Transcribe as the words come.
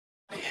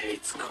okay,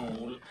 it's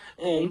cool.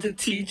 And the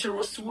teacher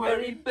was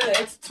very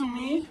bad to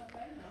me.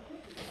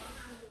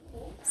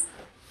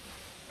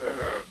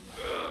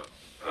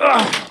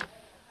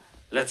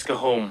 Let's go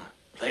home,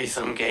 play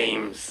some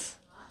games.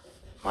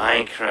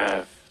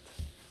 Minecraft.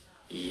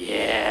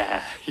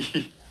 Yeah.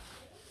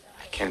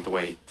 I can't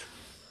wait.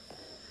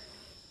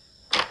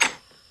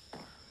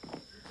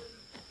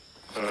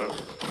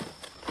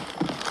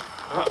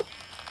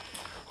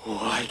 Oh,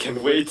 I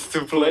can't wait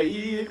to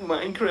play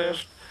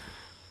Minecraft.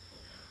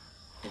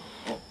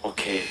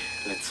 Okay,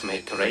 let's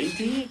make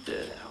ready.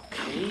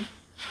 Okay.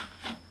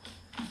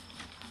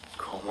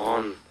 Come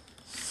on.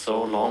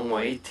 So long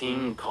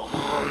waiting. Come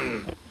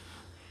on.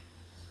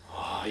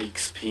 Oh,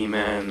 XP,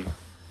 man.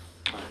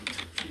 1, 2,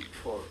 3,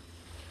 4,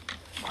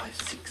 5,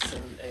 6,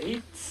 7,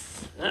 8.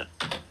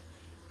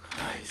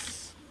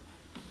 Nice.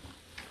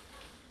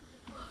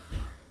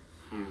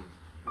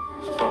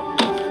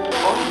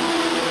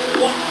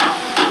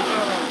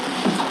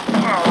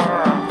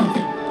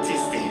 What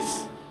is this?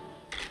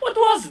 What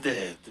was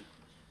that?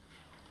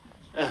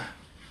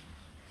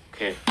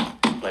 Okay,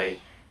 play.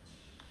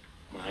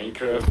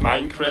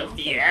 Minecraft.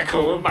 Yeah,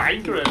 come on,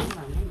 Minecraft.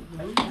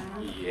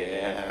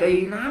 Yeah.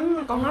 Kỳ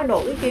lắm, con nói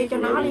đồ cái kia cho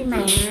nó đi mà.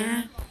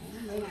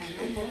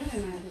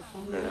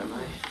 Where am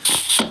I?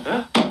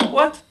 Huh?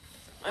 What?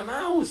 My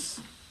mouse!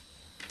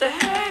 The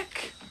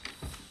heck?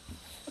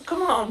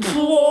 Come on!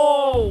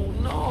 Whoa!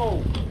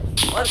 No!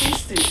 What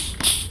is this?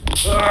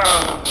 Come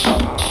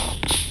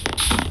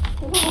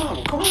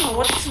on!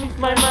 What is with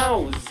my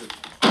mouse?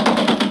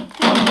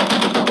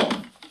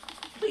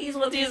 Please,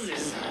 what is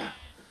this?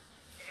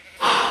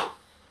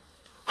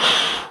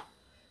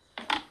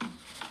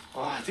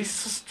 Oh, this is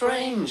so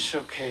strange.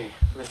 Okay,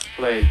 let's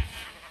play.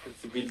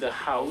 Let's build a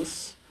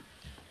house.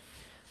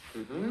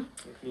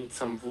 Need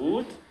some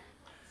wood.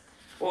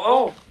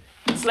 Whoa!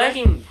 It's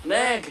lagging!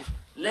 Lag!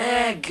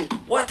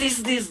 What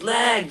is this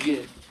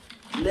lag?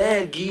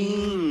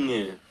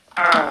 Lagging!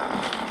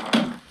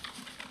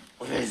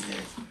 What is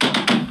this?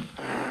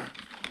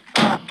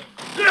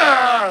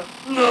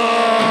 No!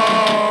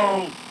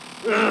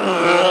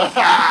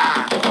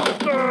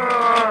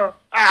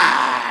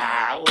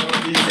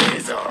 What is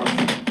this?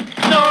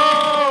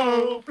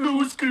 No!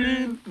 Blue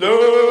screen!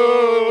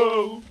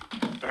 No!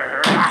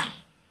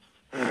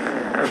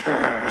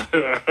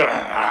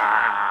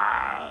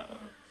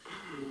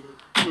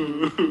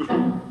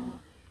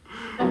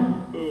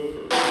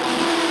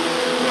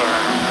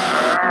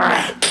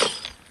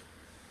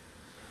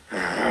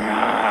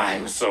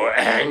 I'm so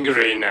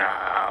angry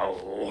now.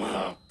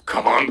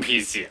 Come on,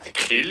 PC, I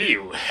kill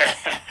you.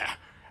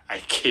 I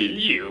kill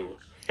you.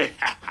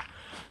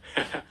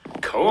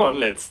 Come on,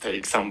 let's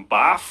take some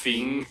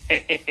bathing.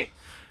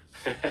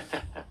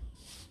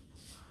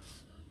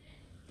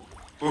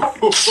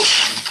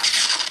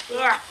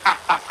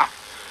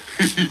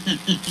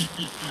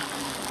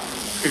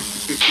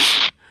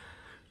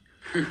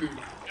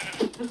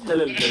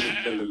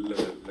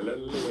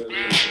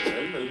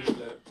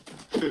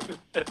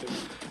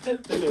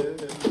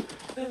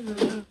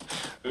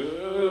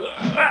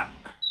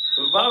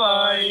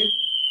 Bye-bye.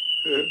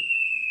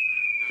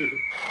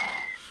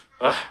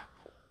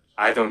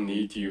 I don't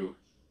need you.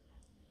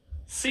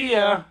 See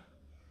ya.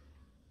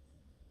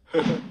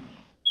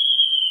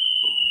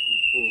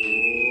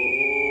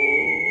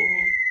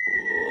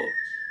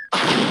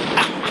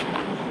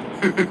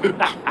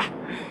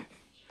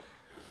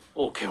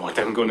 Okay, what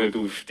I'm gonna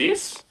do with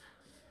this?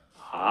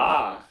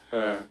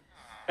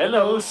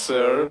 Hello,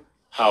 sir.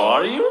 How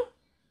are you?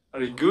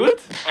 Are you good?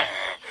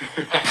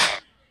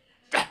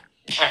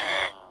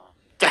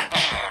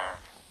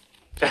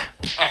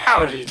 How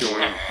are you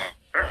doing?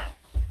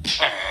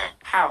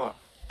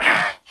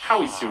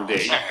 How is your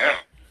day?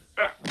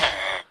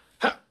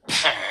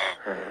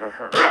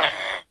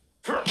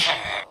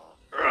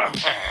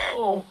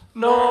 Oh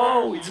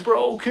no, it's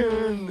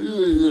broken.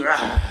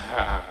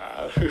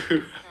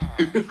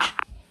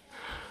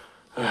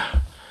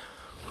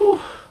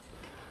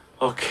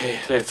 Okay,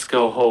 let's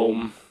go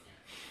home.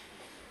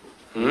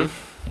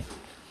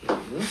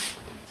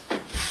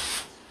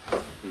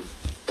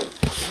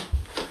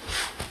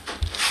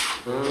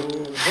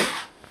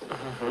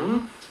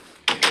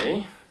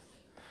 Okay.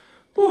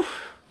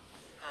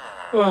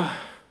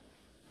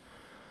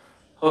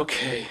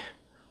 Okay.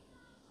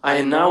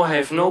 I now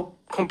have no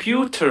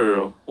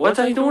computer. What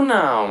I do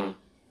now?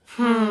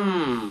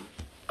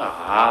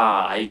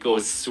 I go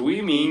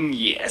swimming,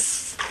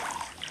 yes.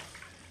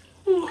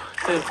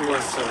 That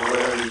was a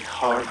very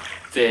hard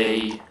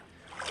day.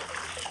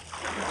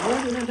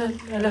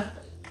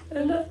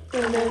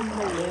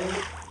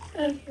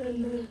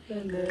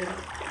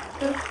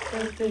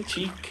 The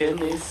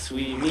chicken is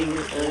swimming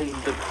in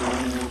the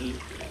pool.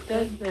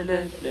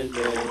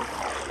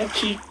 A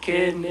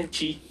chicken,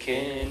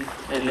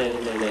 la la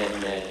la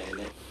la.